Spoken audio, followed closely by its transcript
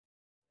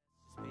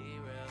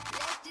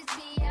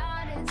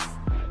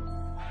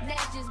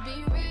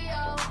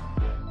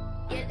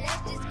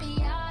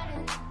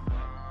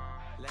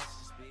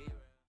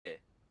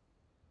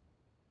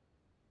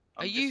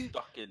you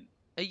stuck in.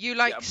 Are you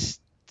like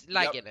Yeah,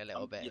 lagging a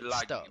little bit? You're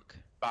lagging Stuck.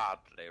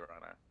 badly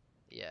right now.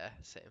 Yeah,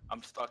 same.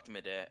 I'm stuck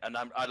mid-air, and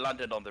I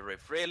landed on the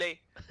roof. Really?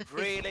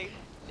 Really?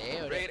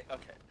 Nailed Really? it.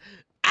 Okay.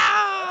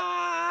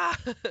 Ah!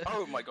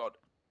 Oh my god.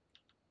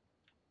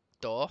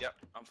 Door? Yep,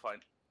 I'm fine.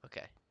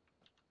 Okay.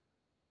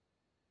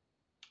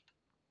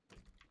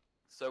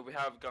 So we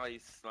have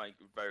guys like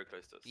very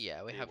close to us.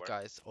 Yeah, we have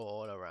Beware. guys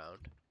all around.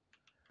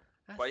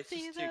 Why is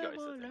just two guys,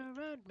 all I think?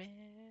 around me.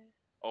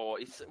 Oh,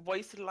 why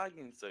is it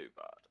lagging so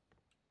bad?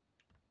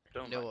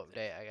 Don't No like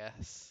update, I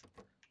guess.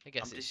 I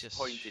guess I'm it's just.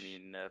 disappointed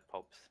in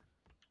Pug.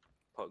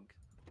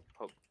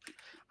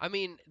 I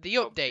mean, the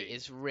PUBG. update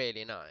is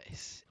really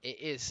nice. It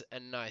is a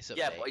nice update.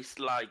 Yeah, but it's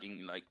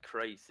lagging like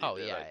crazy. Oh,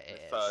 yeah, like,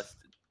 it the is. first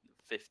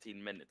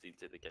 15 minutes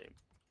into the game.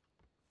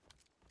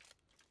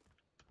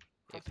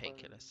 Yeah,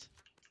 painkillers.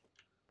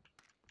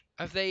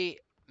 Have they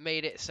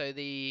made it so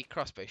the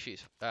crossbow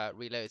shoots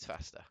reloads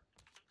faster?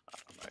 I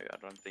don't know. I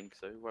don't think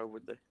so. Why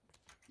would they?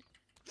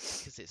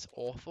 Because it's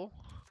awful.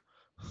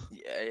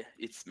 Yeah,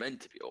 it's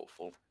meant to be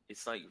awful.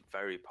 It's like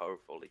very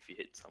powerful if you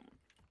hit someone.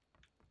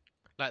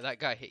 Like that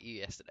guy hit you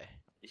yesterday.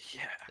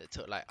 Yeah. That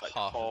took like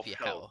half of your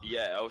health.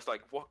 Yeah, I was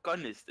like, what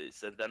gun is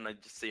this? And then I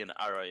just see an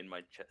arrow in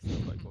my chest. I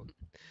was like, what?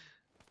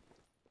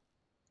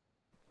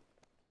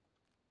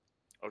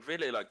 I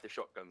really like the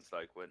shotguns,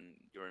 like when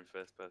you're in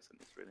first person.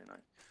 It's really nice.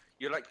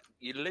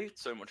 You loot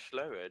so much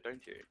slower,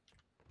 don't you?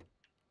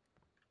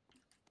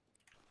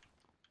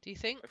 Do you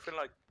think? I feel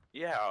like,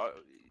 yeah,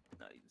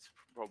 no, it's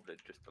probably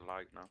just a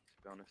lag now,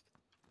 to be honest.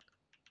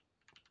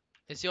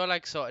 Is your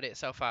leg sorted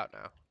itself out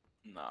now?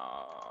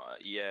 Nah,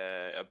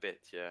 yeah, a bit,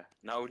 yeah.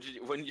 Now,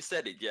 when you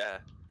said it, yeah.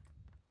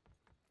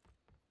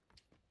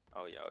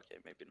 Oh yeah, okay,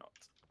 maybe not.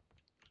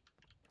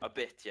 A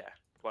bit, yeah,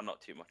 but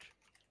not too much.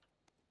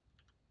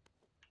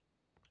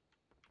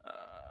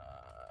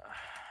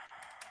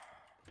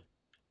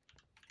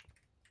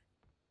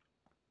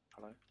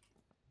 Hello?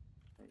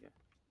 There you go.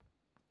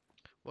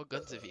 What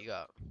guns have you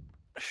got?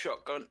 A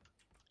shotgun.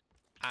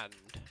 And?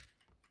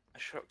 A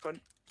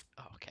shotgun.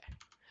 Oh, okay.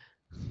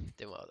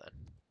 Doing well then.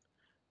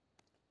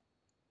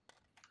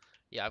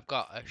 Yeah, I've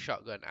got a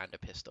shotgun and a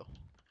pistol.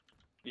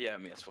 Yeah,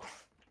 me as well.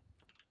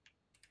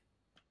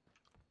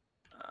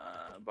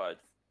 But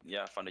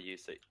yeah, I found a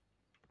UC.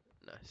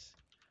 Nice.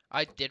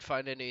 I did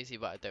find an Uzi,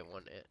 but I don't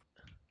want it.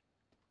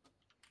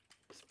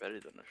 It's better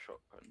than a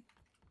shotgun.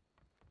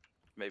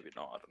 Maybe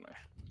not, I don't know.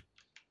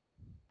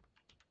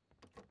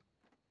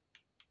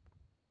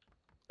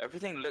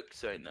 Everything looks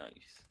so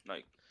nice.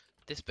 Like,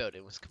 this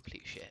building was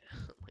complete shit.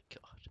 Oh my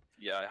god.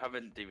 yeah, I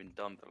haven't even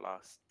done the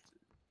last.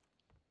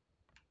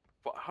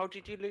 What? How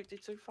did you loot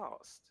it so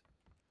fast?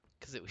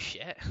 Because it was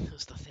shit. There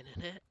was nothing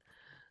in it.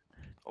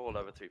 All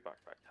level 3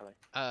 backpack.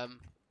 Hello.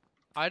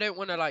 I don't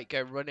want to like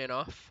go running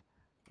off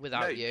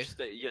without No, you. just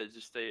stay. Yeah,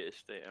 just stay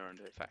around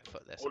here. In fact,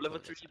 fuck this. Or level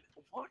 3.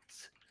 What?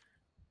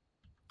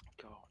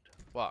 God.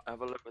 What? I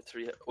have a level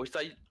 3. Or is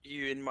that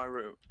you in my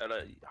room?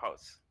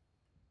 House?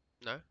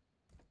 No.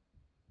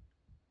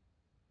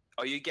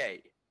 Are you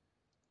gay?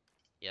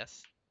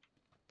 Yes.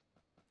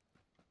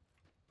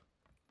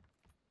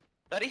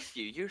 That is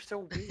you. You're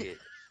so weird.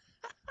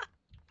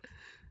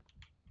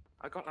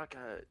 I got like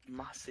a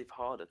massive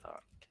heart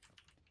attack.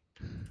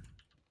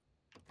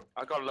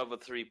 I got a level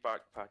 3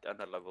 backpack and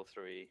a level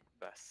 3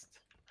 vest.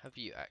 Have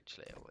you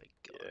actually? Oh my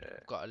god. Yeah.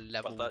 I've got a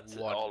level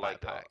 1 all I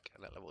got. backpack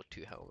and a level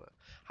 2 helmet.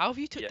 How have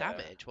you took Yeah.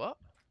 damage? What?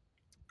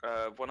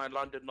 When I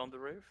landed on the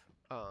roof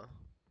Oh.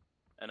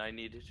 and I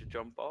needed to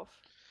jump off.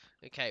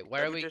 Okay,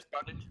 where are we? Just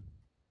bandage.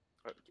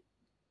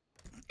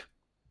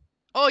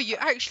 Oh, you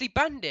actually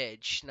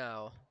bandage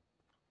now.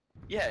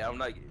 Yeah, I'm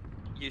like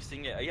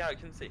using it. Yeah, I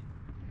can see.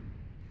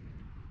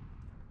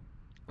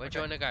 Where do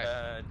you want to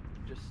go?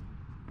 Just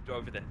go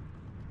over there.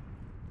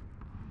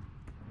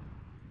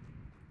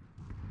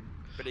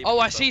 Oh,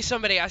 I see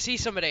somebody. I see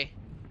somebody.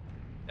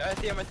 Yeah, I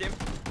see him.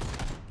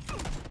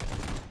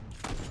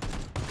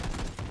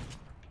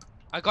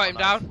 I got him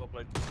down. Well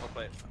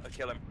played. I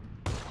kill him.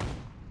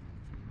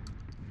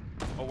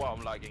 Oh wow,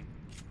 I'm lagging.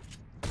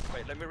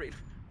 Wait, let me read.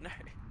 No.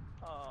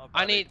 Oh,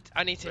 I need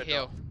to Red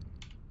heal.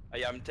 dot.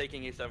 Yeah, I'm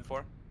taking his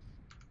M4.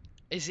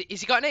 Is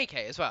he got an AK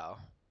as well?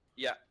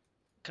 Yeah.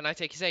 Can I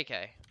take his AK?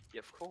 Yeah,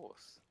 of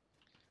course.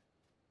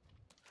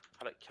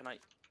 Can I?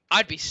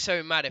 I'd be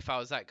so mad if I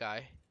was that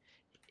guy.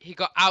 He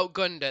got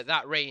outgunned at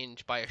that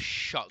range by a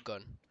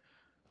shotgun.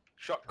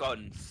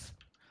 Shotguns.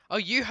 Oh,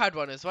 you had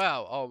one as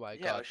well. Oh my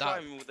Yeah, god. I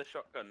shot him with a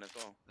shotgun as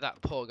well.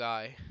 That poor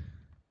guy.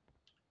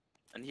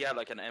 And he had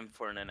like an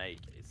M4 and an AK.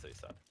 It's so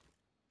sad.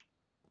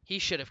 He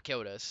should have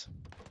killed us.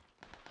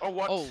 Oh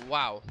what? Oh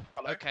wow.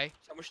 Hello? Okay.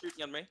 Someone's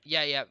shooting at me.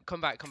 Yeah.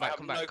 Come back. Come back.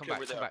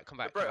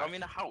 Bro, I'm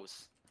in a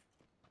house.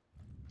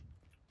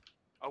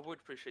 I would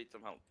appreciate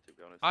some help, to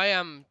be honest. I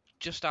am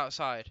just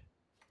outside.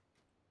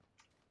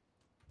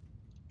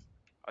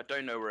 I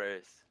don't know where it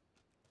is.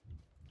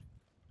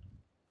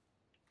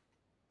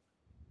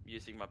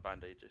 Using my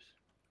bandages.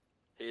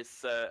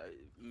 He's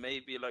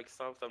maybe like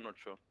south, I'm not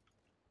sure.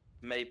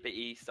 Maybe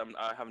east,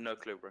 I have no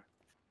clue, bro.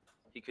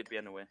 He could be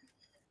anywhere.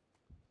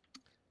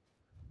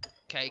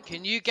 Okay,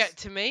 can you get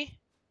to me?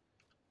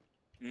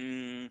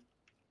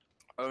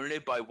 Only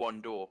by one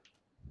door.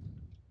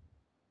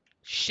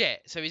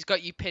 Shit, so he's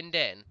got you pinned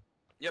in.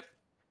 Yep.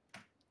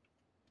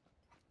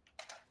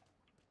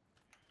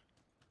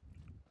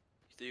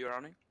 See you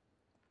running?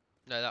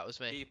 No, that was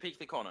Can me. you peek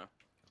the corner?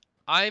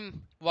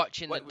 I'm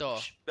watching Wait, the door.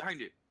 shh, behind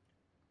you.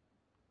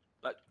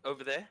 Like,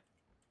 over there?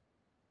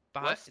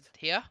 Behind West?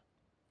 here?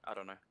 I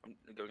don't know. I'm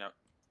going out.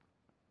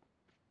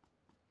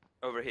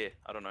 Over here.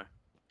 I don't know.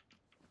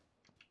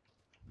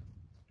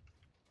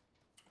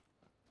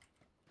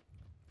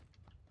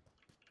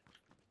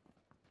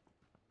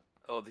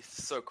 Oh, this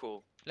is so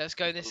cool. Let's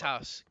go in this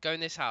house. Go in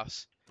this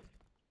house.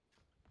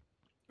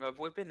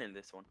 We've been in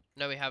this one.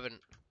 No, we haven't.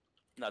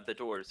 No, the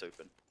door is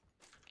open.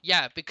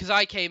 Yeah, because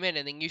I came in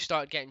and then you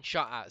started getting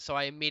shot at, so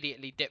I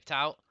immediately dipped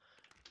out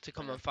to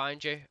come Yeah. and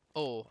find you.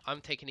 Oh, I'm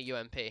taking a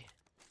UMP.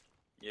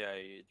 Yeah,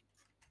 you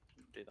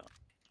do that.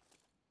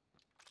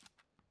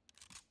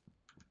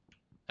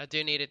 I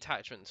do need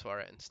attachments for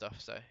it and stuff,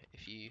 so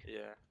if you...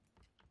 Yeah.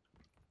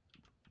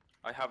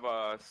 I have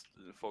a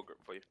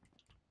foregrip for you.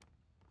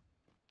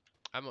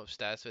 I'm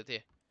upstairs with you.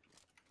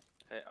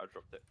 Hey, I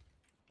dropped it.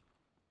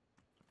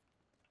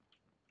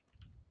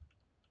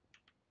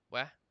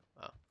 Where?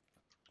 Oh.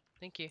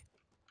 Thank you.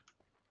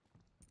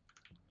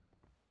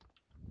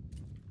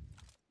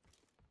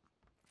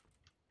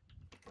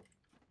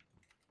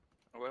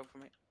 Well for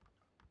me.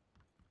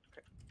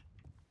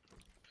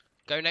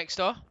 Go next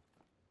door.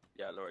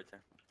 Yeah, lower it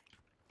there.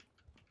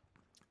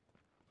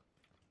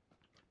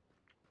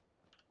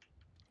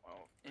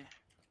 Oh, yeah.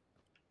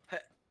 Heh.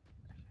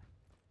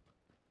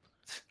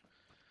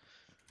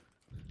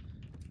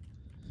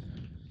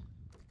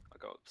 I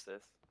go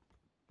upstairs.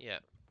 Yeah.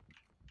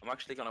 I'm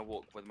actually gonna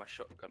walk with my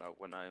shotgun out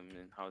when I'm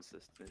in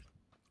houses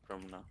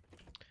from now.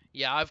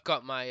 Yeah, I've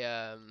got my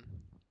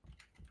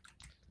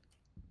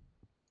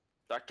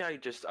That guy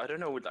just, I don't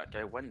know where that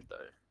guy went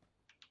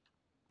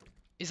though.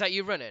 Is that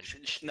you running?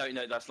 No,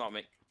 no, that's not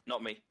me.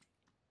 Not me.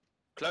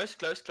 Close,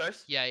 close,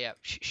 close. Yeah, yeah.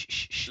 Shh, shh,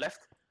 shh, shh.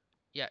 Left.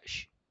 Yeah,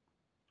 shh.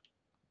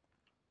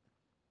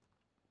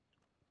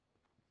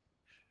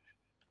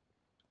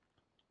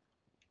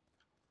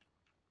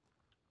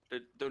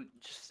 Don't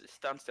just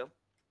stand still.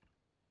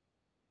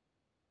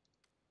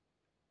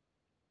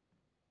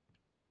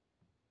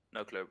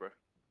 No clue, bro.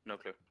 No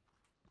clue.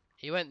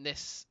 He went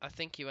this. I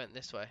think he went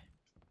this way.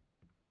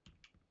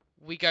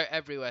 We go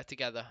everywhere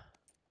together.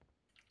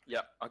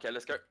 Yeah. Okay,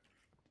 let's go.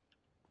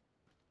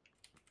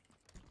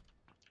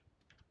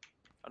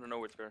 I don't know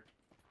where to go.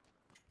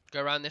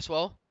 Go around this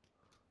wall.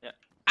 Yeah.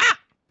 Ah!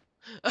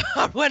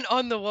 I went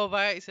on the wall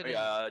by accident.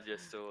 Yeah,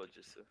 just so.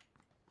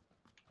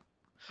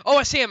 Oh,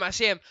 I see him. I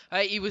see him.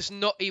 He was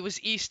not. He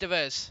was east of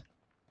us.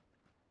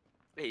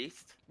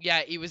 East.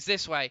 Yeah, he was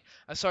this way.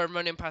 I saw him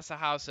running past the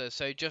houses.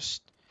 So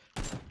just.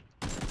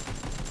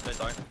 Don't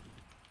die.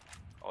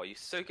 Oh, you're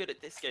so good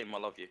at this game. I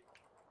love you.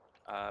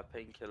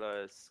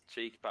 Painkillers,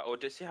 cheek bat. Or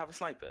does he have a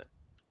sniper?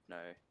 No.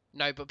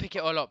 No, but pick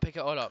it all up. Pick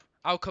it all up.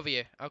 I'll cover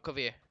you. I'll cover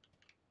you.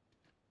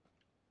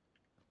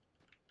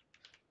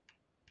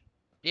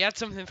 He had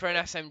something for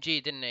an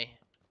SMG, didn't he?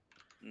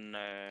 No,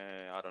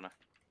 I don't know.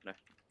 No.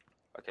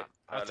 Okay.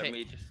 I'll Let take-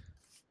 me just.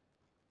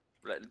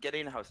 Get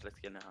in the house. Let's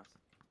get in the house.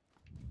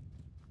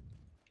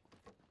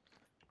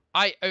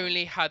 I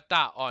only had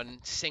that on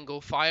single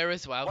fire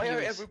as well. Why He are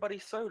was- everybody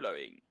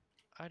soloing?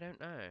 I don't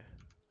know.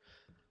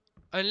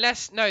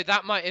 Unless no,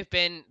 that might have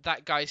been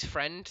that guy's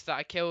friend that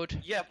I killed.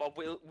 Yeah, but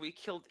we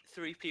killed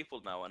 3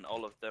 people now, and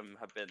all of them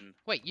have been.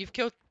 Wait, you've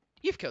killed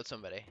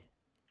somebody.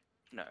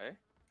 No,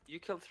 you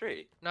killed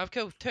 3. No, I've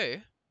killed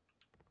 2.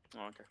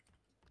 Oh, okay.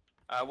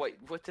 Wait,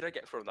 what did I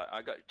get from that?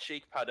 I got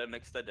cheek pad and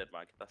extended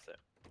mag. That's it.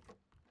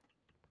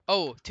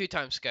 Oh, 2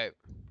 times scope.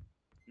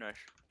 Nice.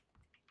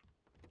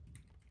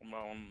 I'm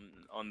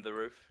on the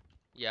roof.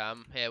 Yeah,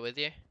 I'm here with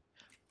you.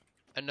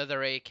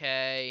 Another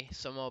AK,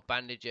 some more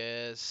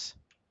bandages.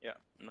 Yeah,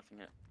 nothing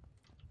here.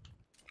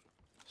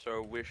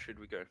 So where should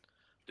we go?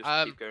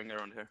 Just keep going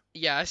around here.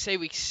 Yeah, I say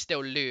we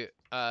still loot.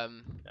 I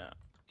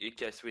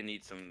guess we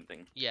need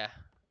something. Yeah.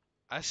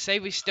 I say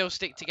we still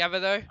stick together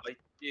though. I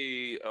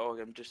do. Oh,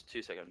 I'm just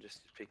 2 seconds. I'm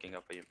just picking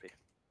up a UMP.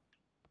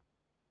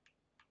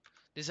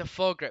 There's a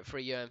foregrip for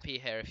a UMP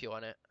here if you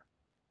want it.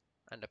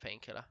 And a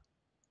painkiller.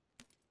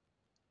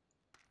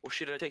 Or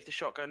should I take the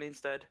shotgun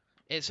instead?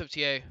 It's up to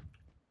you.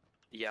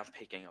 Yeah, I'm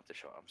picking up the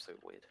shot. I'm so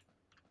weird.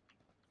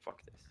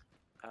 Fuck this.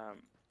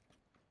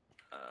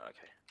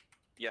 Okay.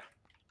 Yeah.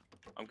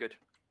 I'm good.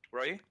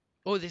 Where are you?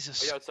 Oh, there's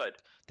Are you outside?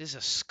 there's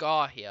a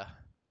scar here.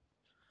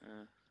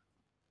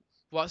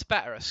 What's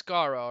better, a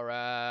scar or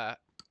I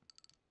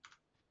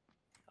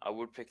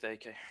would pick the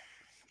AK,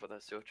 but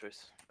that's your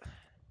choice.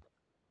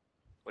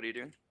 What are you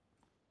doing?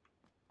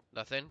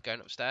 nothing? Going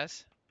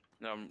upstairs?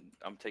 No,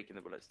 I'm taking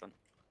the bullets then.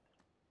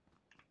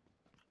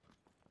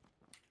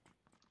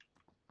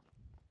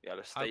 Yeah,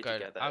 let's stay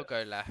together. I'll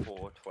go left.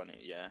 420,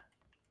 yeah.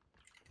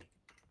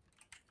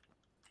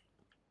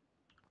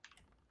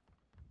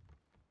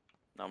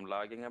 Now I'm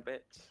lagging a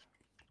bit.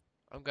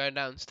 I'm going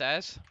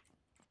downstairs.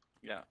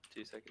 Yeah,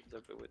 2 seconds.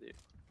 I'll be with you.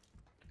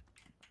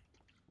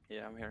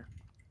 Yeah, I'm here.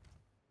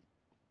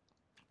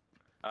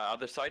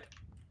 Other side.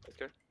 Let's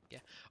go.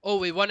 Oh,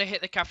 we want to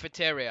hit the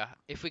cafeteria.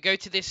 If we go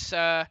to this,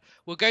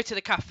 we'll go to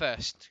the caf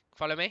first.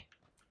 Follow me.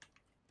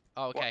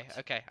 Oh, okay, What?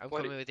 okay. I'm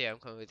What coming with you. I'm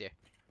coming with you.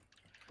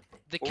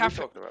 The What are we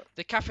talking about?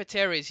 the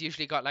cafeteria's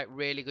usually got like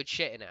really good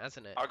shit in it,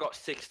 hasn't it? I got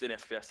 16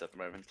 FPS at the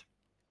moment.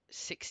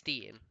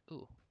 16.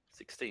 Ooh.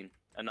 16,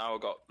 and now I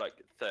got like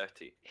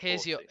 30.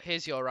 Here's 40.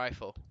 here's your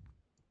rifle.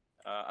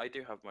 I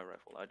do have my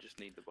rifle. I just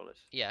need the bullets.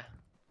 Yeah.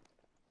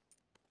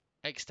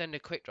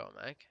 Extended quick draw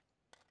mag.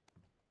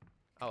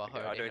 Oh, I Okay,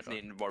 I already don't had one.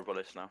 need more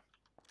bullets now.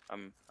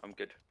 I'm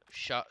good.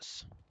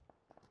 Shots.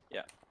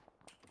 Yeah.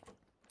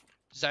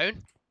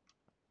 Zone.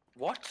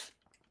 What?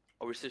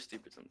 Oh, we're so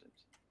stupid sometimes.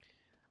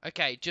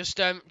 Okay, just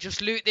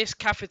loot this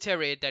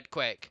cafeteria dead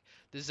quick.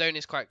 The zone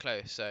is quite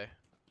close, so.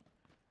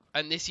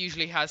 And this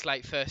usually has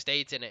like first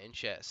aids in it and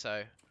shit,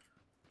 so.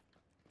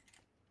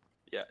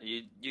 Yeah,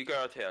 you go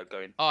out here,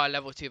 going. Oh, a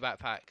level 2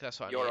 backpack. That's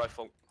what I Your need.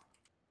 rifle.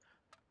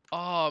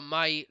 Oh,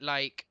 my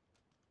like.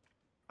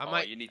 I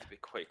might. You need to be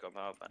quick on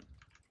that then.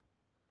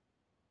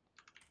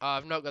 Oh,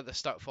 I've not got the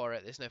stock for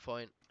it. There's no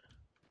point.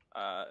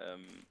 A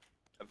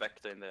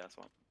vector in there as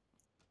well.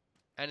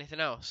 Anything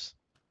else?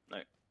 No.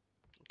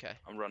 Okay.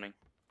 I'm running.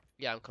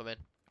 Yeah, I'm coming.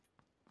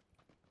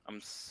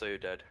 I'm so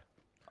dead.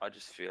 I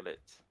just feel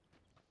it.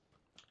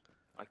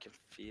 I can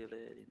feel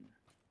it in.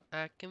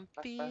 I can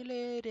feel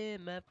it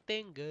in my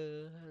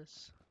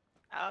fingers.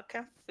 I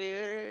can feel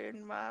it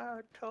in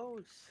my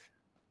toes.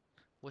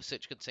 We're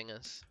such good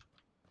singers.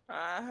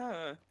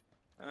 Uh-huh.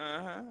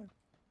 Uh-huh.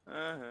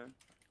 Uh-huh.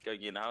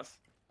 Going in the house.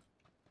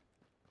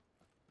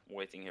 I'm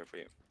waiting here for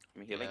you.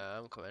 I'm healing. Yeah,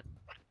 I'm coming.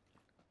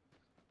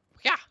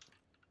 Yeah.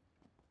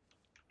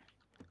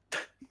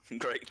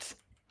 Great.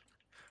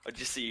 I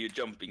just see you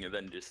jumping and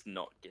then just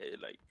not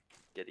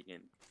getting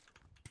in.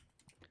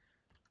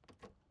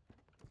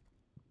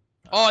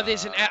 Oh,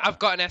 I've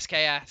got an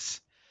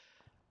SKS.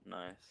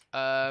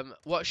 Nice.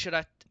 What should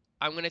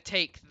I'm gonna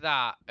take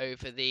that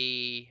over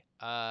the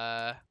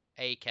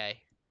AK.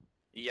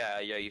 Yeah,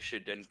 you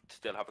should then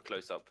still have a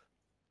close up.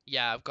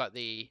 Yeah, I've got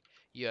the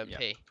UMP.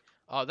 Yeah.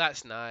 Oh,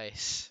 that's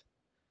nice.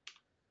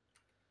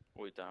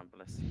 Wait down,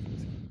 bless.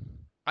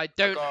 I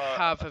don't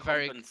have a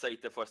very.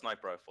 Compensator for a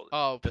sniper rifle.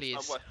 Oh,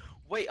 please.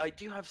 Wait, I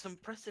do have some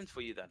presents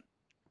for you then.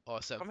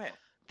 Awesome. Come here.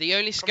 The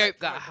only scope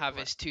that I come have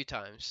here. is 2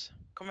 times.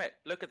 Come here.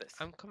 Look at this.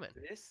 I'm coming.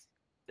 This,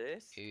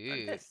 and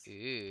Ooh, this.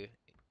 ooh.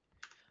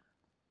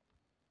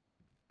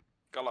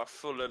 Got like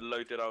full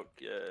loaded out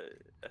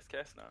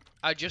SKS now.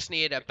 I just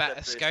need a better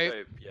Except for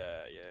scope. the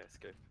Yeah,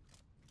 scope.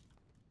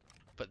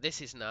 But this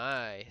is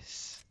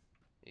nice.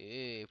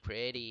 Ooh,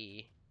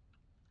 pretty.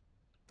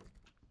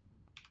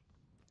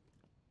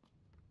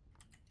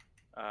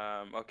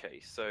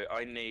 Okay, so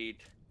I need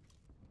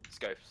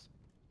scopes.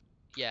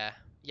 Yeah,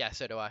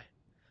 so do I.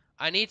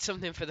 I need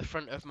something for the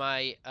front of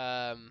my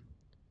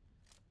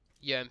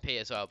UMP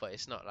as well, but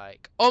it's not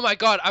like. Oh my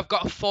god, I've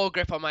got a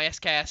foregrip on my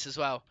SKS as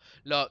well.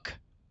 Look.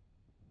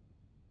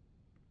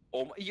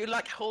 Oh, you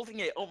like holding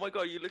it? Oh my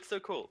god, you look so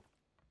cool.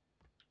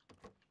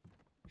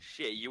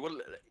 Shit, you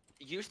will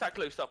use that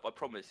close up. I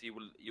promise you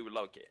will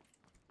like it.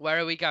 Where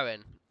are we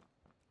going?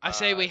 I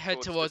say we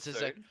head towards the the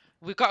zone.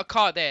 We've got a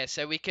car there,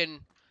 so we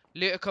can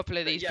loot a couple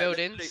of these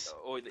buildings.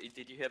 Oh,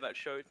 did you hear that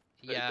shot?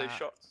 Yeah. Those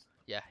shots.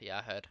 Yeah,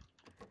 I heard.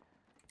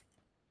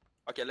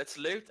 Okay, let's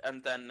loot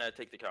and then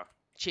take the car.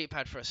 Cheap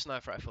pad for a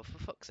sniper rifle, for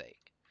fuck's sake.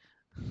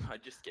 I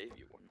just gave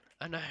you one.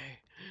 I know.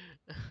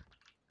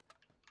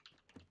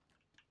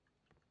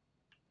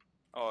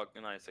 Oh,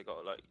 nice. I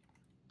got like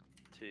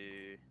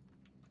 2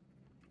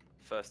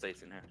 first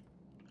aids in here.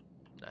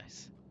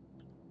 Nice.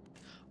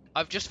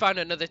 I've just found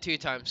another 2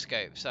 times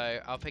scope, so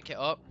I'll pick it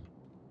up.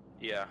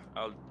 Yeah,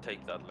 I'll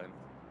take that then.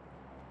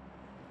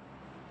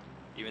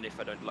 Even if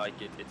I don't like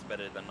it, it's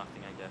better than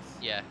nothing, I guess.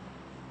 Yeah.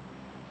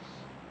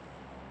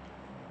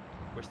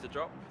 Where's the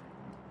drop?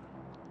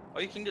 Oh,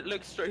 you can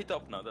look straight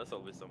up now. That's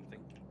always something.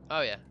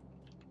 Oh yeah.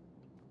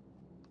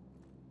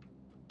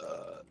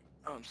 Oh,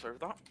 I'm sorry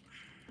for that.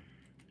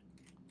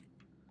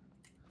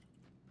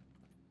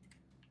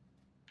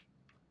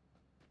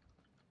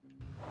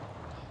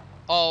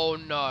 Oh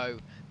no.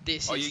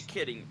 Are you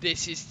kidding?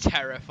 This is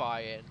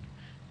terrifying.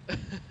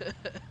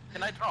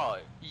 Can I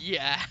drive?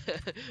 Yeah.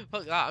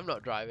 Fuck that, I'm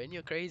not driving,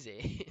 you're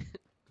crazy.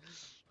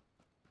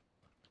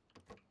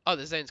 Oh,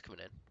 the zone's coming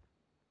in.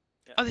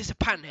 Yeah. Oh, there's a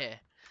pan here.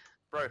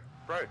 Bro.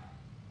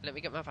 Let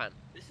me get my pan.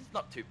 This is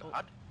not too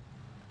bad.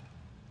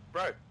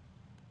 Bro.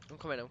 I'm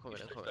coming.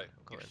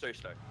 You're so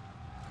slow.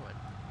 Come on.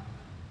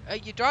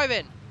 Hey, you're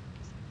driving!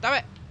 Damn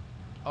it!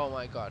 Oh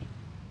my god.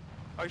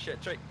 Oh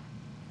shit, trick.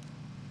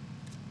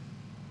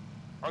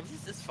 Oh,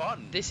 this is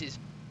fun. This is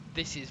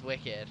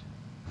wicked.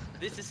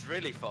 This is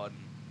really fun.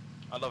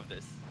 I love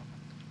this.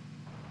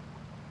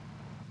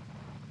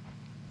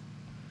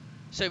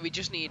 So we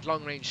just need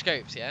long range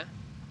scopes, yeah?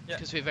 Yeah.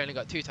 Because we've only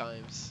got 2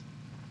 times.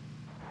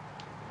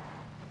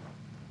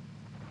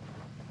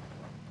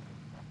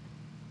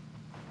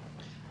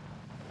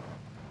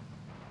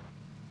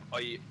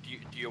 Do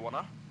you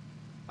wanna?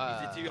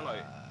 Is it too low?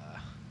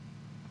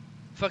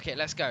 Fuck it,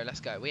 let's go, let's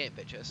go. We ain't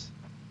bitches.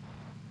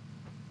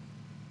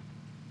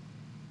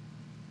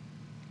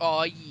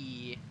 Oh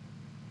yeah.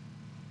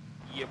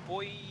 Yeah,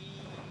 boy.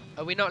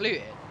 Are we not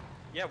looting?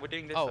 Yeah, we're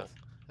doing this. Oh,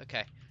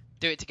 okay.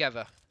 Do it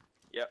together.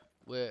 Yep.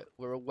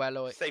 We're a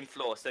well. Same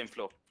floor, same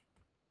floor.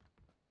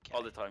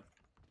 All the time.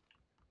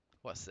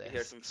 What's this? You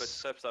hear some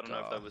footsteps? I don't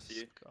know if that was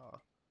you. Scar.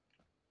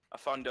 I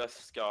found a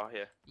scar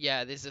here.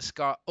 Yeah, there's a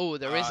scar. Oh,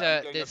 there's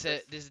a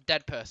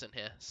dead person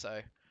here. So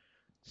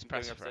it's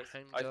pressing for a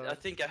handgun. I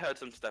think I heard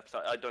some steps.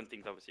 I don't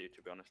think that was you,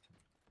 to be honest.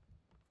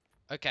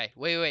 Okay,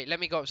 wait. Let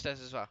me go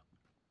upstairs as well.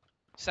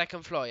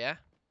 Second floor, yeah.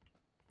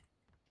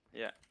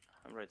 Yeah,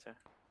 I'm right there.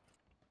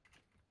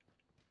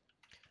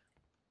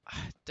 I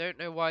don't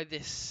know why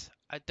this.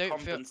 I don't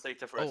feel.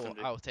 Compensator for Oh,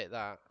 SMG. I'll take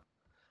that.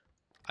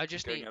 I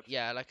just Going need. up.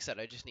 Yeah, like I said,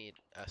 I just need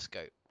a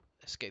scope,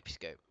 a scopey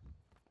scope.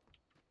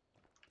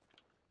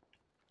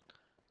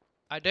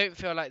 I don't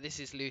feel like this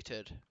is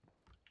looted.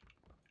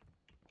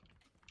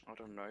 I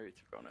don't know, to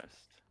be honest.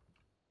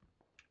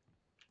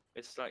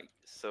 It's like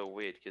so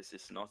weird because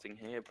there's nothing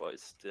here, but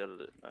it's still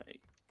like.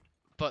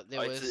 But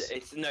there was.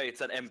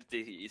 It's an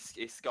empty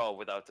skull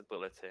without a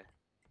bullet here.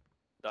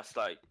 That's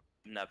like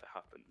never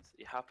happens.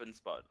 It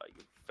happens, but like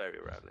very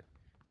rarely.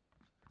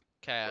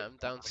 Okay, I'm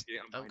down.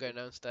 I'm going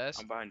downstairs.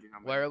 I'm behind you.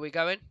 Where are we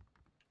going?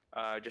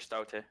 Just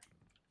out here.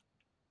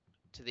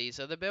 To these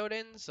other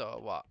buildings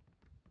or what?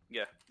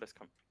 Yeah, let's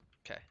come.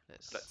 Okay,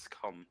 Let's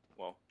come.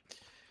 Well,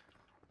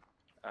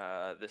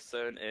 the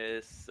zone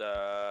is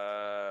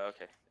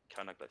okay.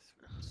 Kind of let's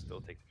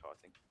still take the car.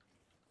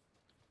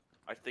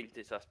 I think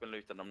this has been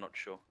looted. I'm not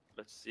sure.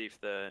 Let's see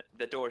if the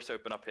doors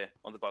open up here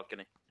on the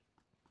balcony.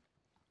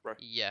 Right.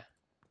 Yeah,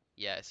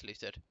 it's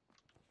looted.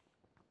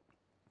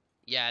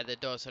 Yeah, the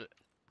doors are.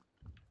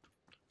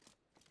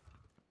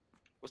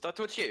 Was that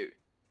what you?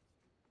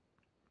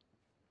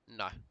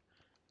 No.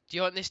 Do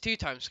you want this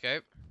 2x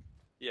scope?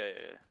 Yeah.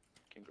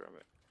 Can grab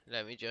it.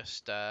 Let me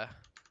just Bloop.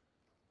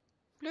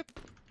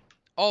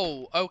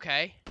 Oh,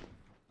 okay.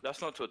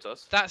 That's not towards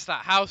us. That's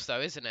that house though,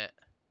 isn't it?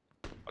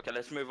 Okay,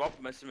 let's move up.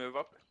 Let's move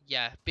up.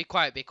 Yeah, be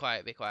quiet.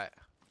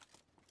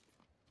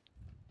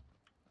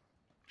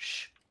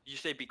 Shh. You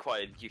say be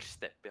quiet. You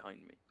step behind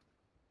me.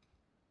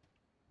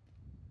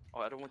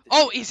 Oh, I don't want this.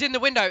 Oh, he's in the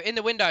window.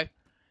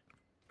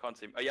 Can't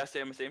see him. Oh, yeah, I see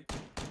him.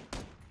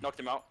 Knocked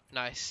him out.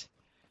 Nice.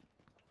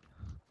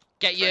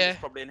 Get Friend you. is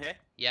probably in here.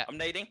 Yeah. I'm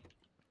nading.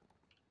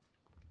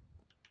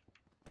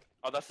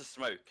 Oh, that's the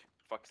smoke.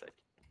 Fuck's sake.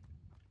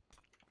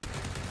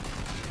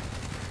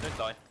 Don't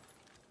die.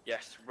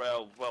 Yes,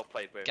 well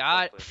played, bro.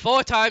 God,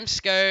 4x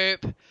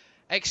scope.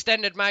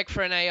 Extended mag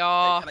for an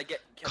AR. Hey,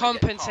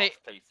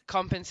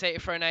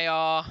 Compensate for an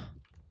AR.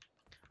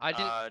 I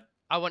didn't.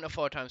 I want a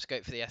 4x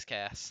scope for the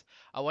SKS.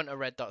 I want a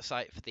red dot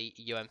sight for the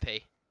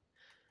UMP.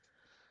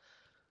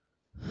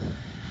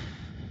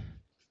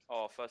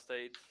 Oh, first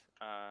aid.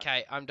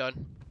 Okay, I'm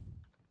done.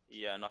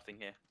 Yeah, nothing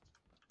here.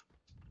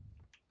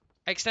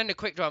 Extended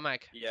quick draw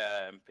mag.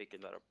 Yeah, I'm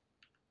picking that up.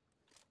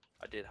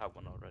 I did have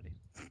one already.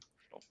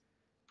 Oh.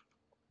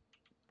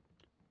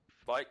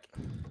 Bike.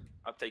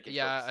 I'm taking.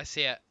 Yeah, shots. I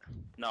see it.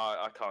 No,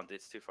 I can't.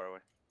 It's too far away.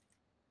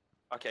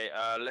 Okay,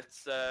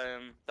 let's.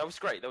 That was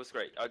great.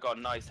 I got a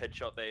nice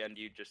headshot there, and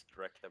you just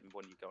wrecked them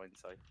when you go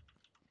inside.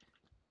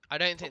 I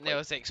don't think they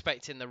was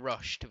expecting the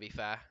rush, to be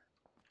fair.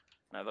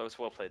 No, that was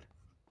well played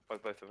by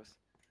both of us.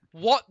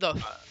 What the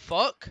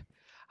fuck?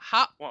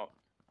 How? Well,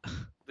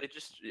 they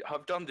just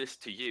have done this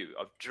to you.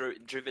 I've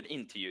driven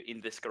into you in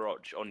this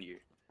garage on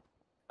you.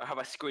 I have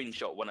a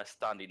screenshot when I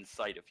stand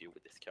inside of you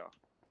with this car.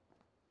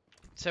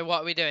 So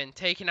what are we doing?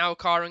 Taking our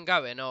car and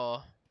going,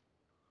 or?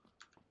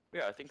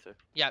 Yeah, I think so.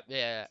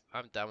 Yeah,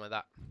 I'm done with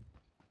that.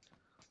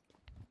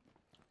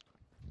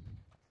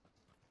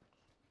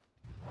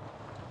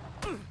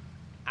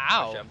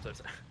 Ow! Actually, I'm so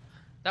sorry.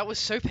 That was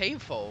so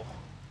painful.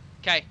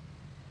 Okay.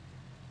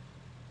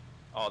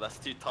 Oh, that's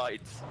too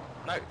tight.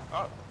 No.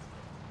 Oh.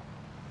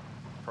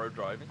 Pro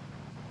driving.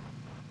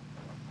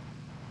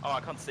 Oh, I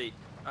can't see.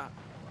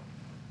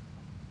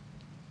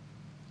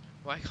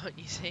 Why can't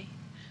you see?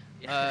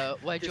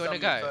 Where do you want to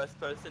go? First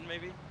person,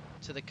 maybe.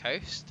 To the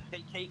coast.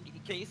 Can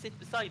you sit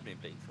beside me,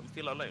 please? I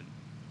feel alone.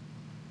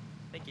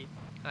 Thank you.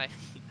 Hi.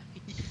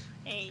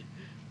 Hey.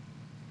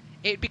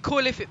 It'd be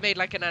cool if it made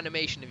like an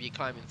animation of you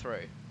climbing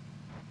through.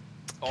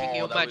 Can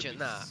you imagine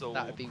that? So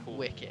that would be cool.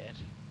 wicked.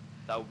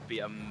 That would be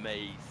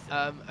amazing.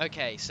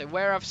 Okay, so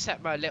where I've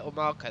set my little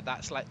marker,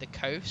 that's like the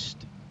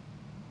coast.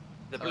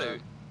 The blue?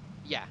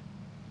 Yeah.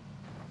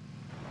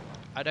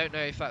 I don't know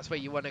if that's where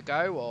you want to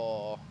go,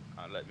 or...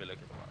 Let me look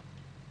at the map.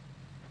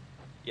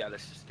 Yeah,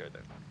 let's just go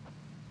then.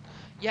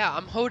 Yeah,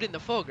 I'm holding the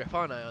foregrip,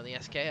 aren't I, on the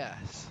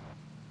SKS?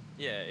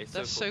 Yeah, it's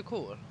That's so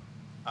cool. So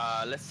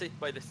cool. Let's sit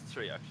by this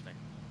tree, actually.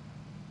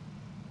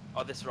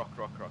 Oh, this rock.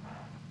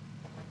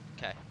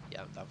 Okay,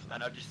 yeah, I'm done for that.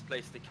 And I'll just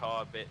place the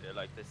car a bit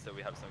like this so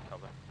we have some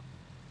cover.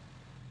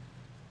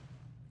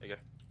 There you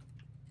go.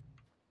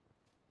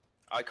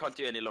 I can't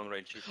do any long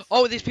range.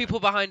 Oh, there's people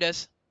behind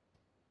us.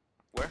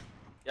 Where?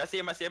 Yeah, I see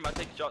him. I'm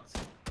taking shots.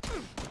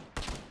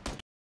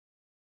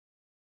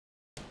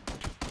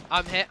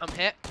 I'm hit. I'm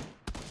hit.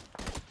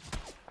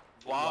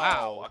 Wow,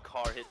 Wow. a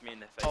car hit me in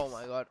the face. Oh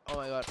my god. Oh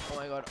my god. Oh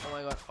my god. Oh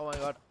my god. Oh my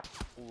god.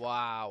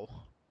 Wow.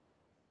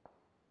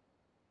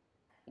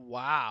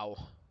 Wow.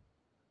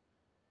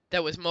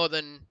 That was more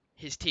than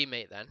his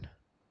teammate then.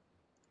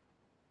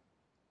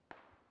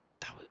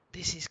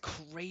 This is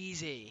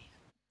crazy.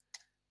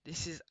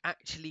 This is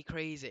actually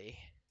crazy.